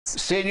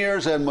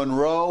Seniors in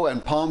Monroe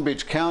and Palm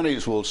Beach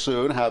counties will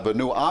soon have a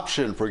new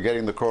option for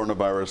getting the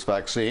coronavirus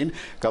vaccine.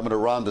 Governor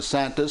Ron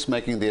DeSantis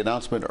making the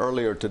announcement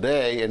earlier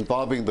today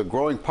involving the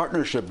growing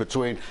partnership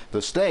between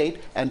the state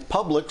and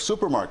Publix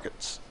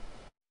supermarkets.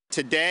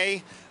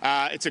 Today,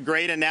 it's a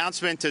great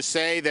announcement to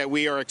say that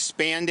we are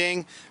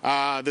expanding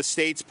the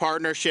state's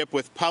partnership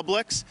with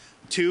Publix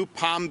to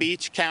Palm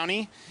Beach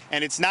County.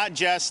 And it's not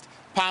just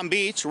Palm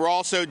Beach. We're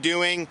also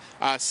doing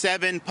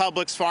 7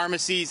 Publix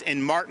pharmacies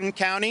in Martin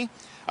County,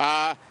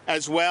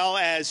 as well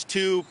as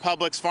 2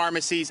 Publix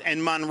pharmacies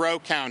in Monroe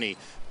County.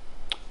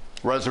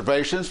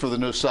 Reservations for the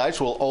new sites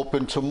will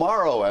open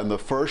tomorrow, and the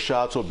first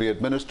shots will be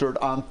administered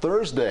on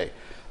Thursday.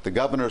 The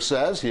governor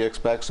says he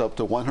expects up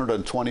to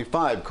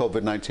 125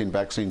 COVID-19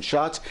 vaccine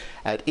shots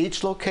at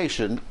each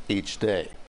location each day.